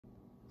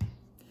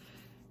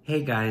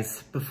Hey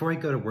guys, before I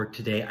go to work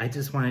today, I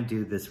just want to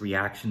do this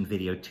reaction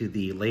video to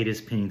the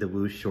latest Pinnie the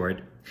Whoo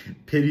short,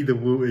 Pinnie the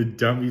Whoo and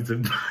Dummies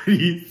and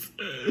Bunnies.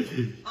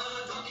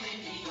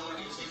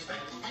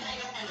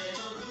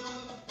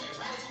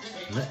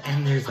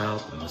 And there's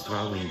albums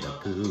while Winnie the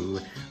Pooh,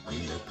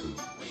 Winnie the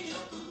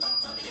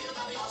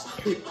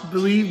Pooh.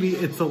 Believe me,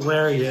 it's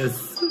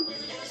hilarious.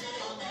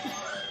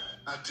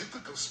 A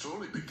typical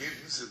story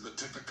begins in the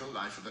typical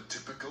life of a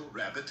typical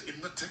rabbit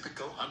in the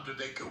typical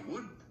 100-acre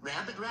wood.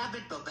 Rabbit,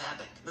 rabbit,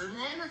 bo-babbit.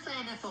 Banana,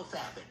 fana,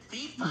 fo-fabbit.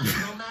 Thief, fun,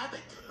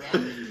 no-mabbit.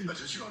 Rabbit.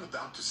 But as you're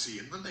about to see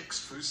in the next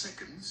few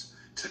seconds,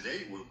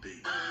 today will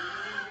be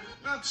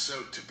not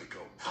so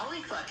typical.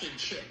 Holy fucking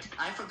shit.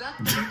 I forgot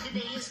that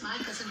today is my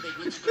cousin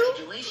Bigwig's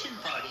graduation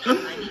party.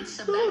 I need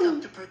some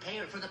backup to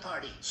prepare for the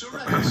party. So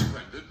rather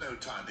splendid, no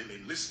time in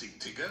enlisting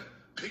Tigger,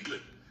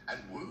 Piglet, and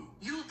Whoo.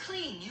 You'll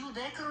clean, you'll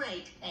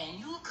decorate, and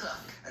you'll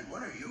cook. And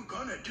what are you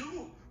gonna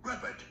do,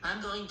 Rabbit?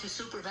 I'm going to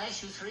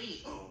supervise you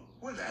three. Oh,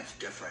 well that's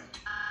different.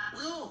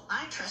 Woo,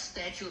 I trust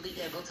that you'll be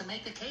able to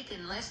make the cake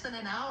in less than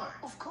an hour.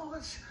 Of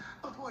course,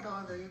 but what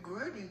are the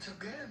ingredients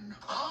again?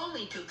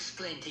 Only to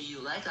explain to you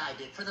like I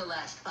did for the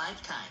last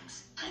 5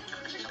 times.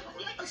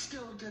 I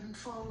still didn't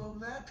follow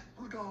that,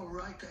 but all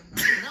right then.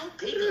 No,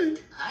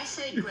 Piglet. I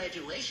say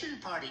graduation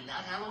party,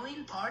 not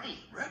Halloween party.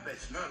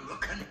 Rabbit's not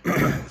looking.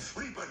 I'm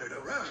sweeping it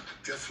around,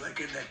 just like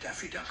in that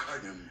Daffy Duck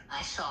cartoon.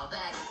 I saw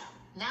that.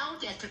 Now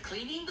get to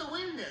cleaning the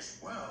windows.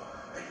 Well,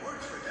 it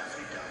works for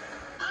Daffy Duck.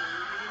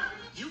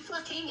 You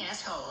fucking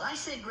asshole. I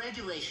said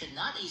graduation,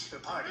 not Easter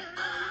party.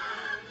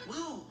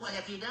 Woo, what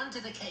have you done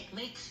to the cake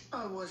mix?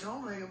 I was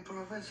only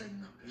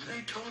improvising.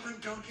 They told him,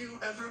 don't you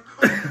ever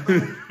cry about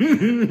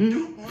it.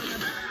 Don't want to...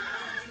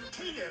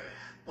 Tigger,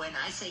 when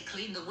I say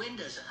clean the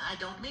windows, I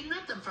don't mean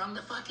rip them from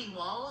the fucking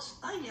walls.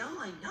 I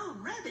know,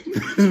 Rabbit.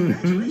 It's a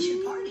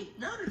graduation party,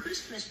 not a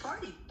Christmas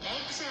party.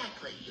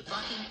 Exactly, you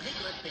fucking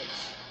piglet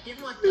bitch.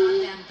 In what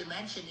goddamn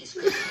dimension is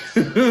Christmas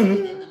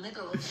celebrated in the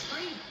middle of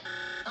spring?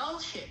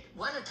 Oh shit,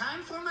 what a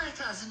time for my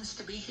cousins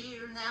to be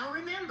here. Now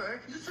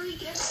remember, you three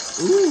get...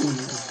 Ooh.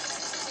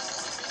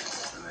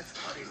 Let's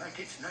party like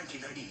it's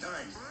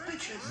 1999.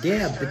 Bitches.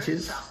 Yeah, Sister,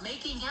 bitches. Stop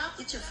making out.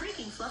 It's a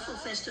freaking fluffle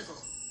festival.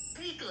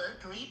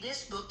 Piglet, read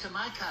this book to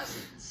my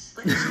cousins.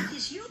 But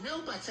is you?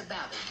 No buts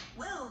about it.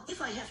 Well,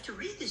 if I have to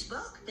read this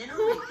book, then I'll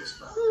read this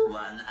book.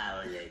 1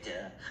 hour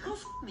later. Oh,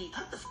 me,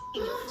 up the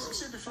f***ing...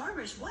 So the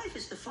farmer's wife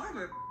is the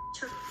farmer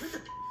with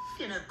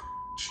a in a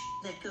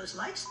that goes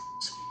like...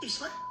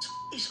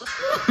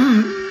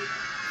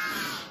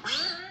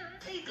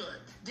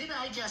 Piglet, did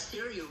I just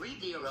hear you read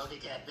the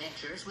erotic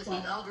adventures with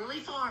the elderly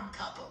farm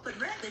couple? But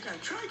Rabbit, I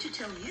tried to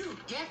tell you.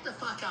 Get the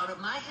fuck out of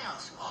my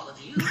house, all of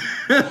you.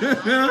 I don't give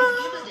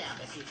a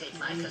damn if you take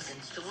my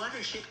cousins to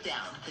Watership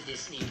Down, to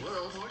Disney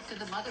World, or to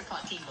the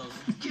motherfucking moon.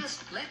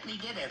 Just let me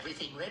get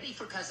everything ready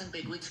for Cousin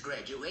Bigwig's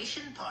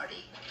graduation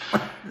party.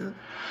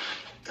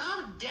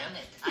 God damn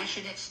it, I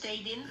should have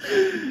stayed in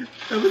bed.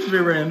 That was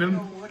very random.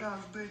 What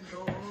I've been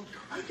told.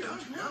 I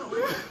don't know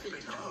what I've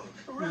been told.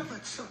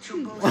 Rabbit's such a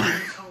bossy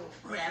asshole.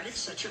 Rabbit's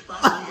such a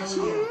bossy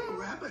asshole.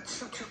 Rabbit's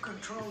such a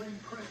controlling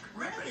prick.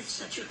 Rabbit's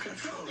such a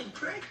controlling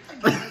prick.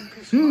 And he can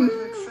kiss my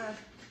big fat.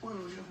 Well,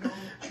 you know.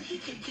 And he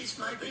can kiss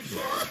my big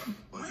fat.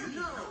 Well, you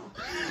know.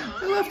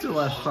 I left a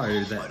lot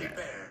harder than Buddy that.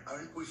 Bear,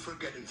 aren't we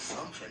forgetting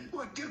something?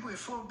 What did we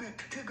forget,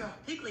 Tigger?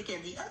 Piglet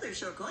and the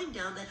others are going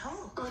down that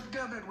hole. God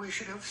damn it, we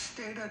should have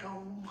stayed at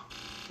home.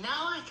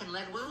 Now I can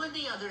let Woo and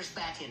the others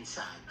back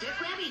inside. Get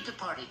ready to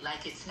party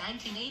like it's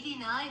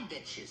 1989,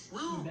 bitches.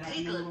 Woo,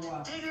 Piglet,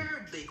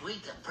 Tigger,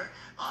 Bigwig,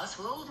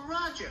 Oswald,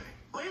 Roger.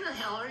 Where the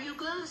hell are you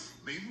guys?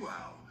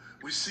 Meanwhile,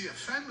 we see a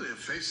family of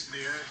face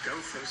near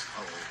Gopher's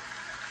Hole.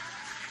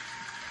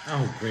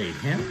 Oh, great.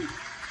 Him?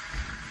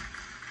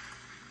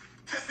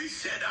 He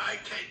said I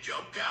can't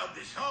jump down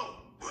this hole.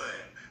 Well,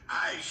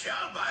 I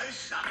shall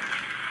myself.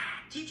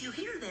 Did you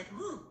hear that,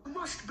 Woo?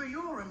 Must be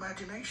your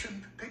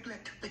imagination,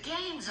 Piglet. The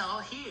gang's all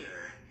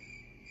here.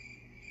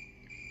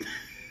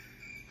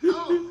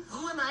 Oh,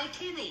 who am I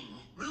kidding?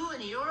 Woo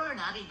and Eeyore are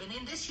not even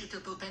in this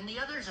YouTube poop and the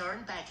others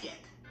aren't back yet.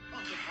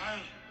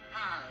 Okay.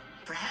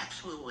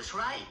 Perhaps Woo was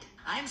right.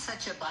 I'm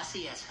such a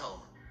bossy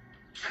asshole.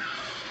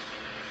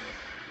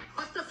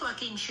 What the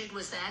fucking shit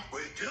was that?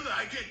 Wait till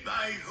I get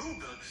my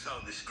hoobucks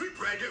on the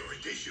scriptwriter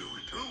with this you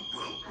too.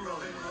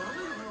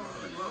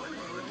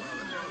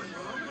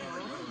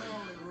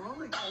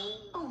 Rolling.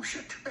 Oh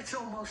shit, it's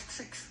almost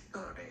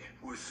 6:30.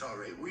 We're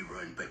sorry, we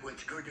ruined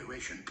Bigwig's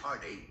graduation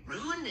party.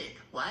 Ruined it.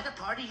 Why, the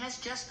party has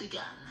just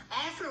begun.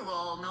 After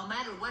all, no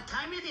matter what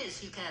time it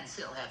is, you can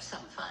still have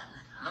some fun.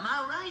 Am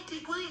I right,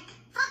 Bigwig?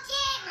 Fuck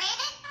yeah,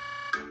 Rabbit!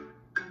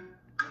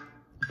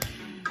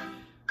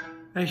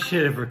 I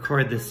should have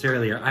recorded this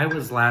earlier. I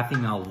was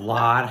laughing a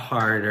lot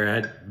harder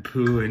at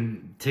Pooh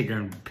and Tigger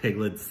and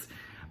Piglet's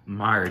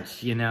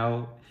march, you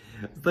know?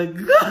 It's like...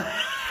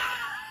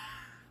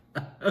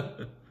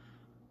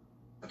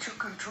 Such a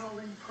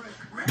controlling prick.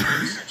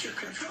 Rabbit's such a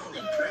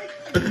controlling prick.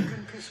 And you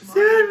can kiss my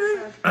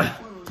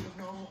fat. Well, you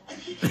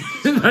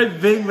know. My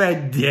big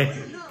red dick.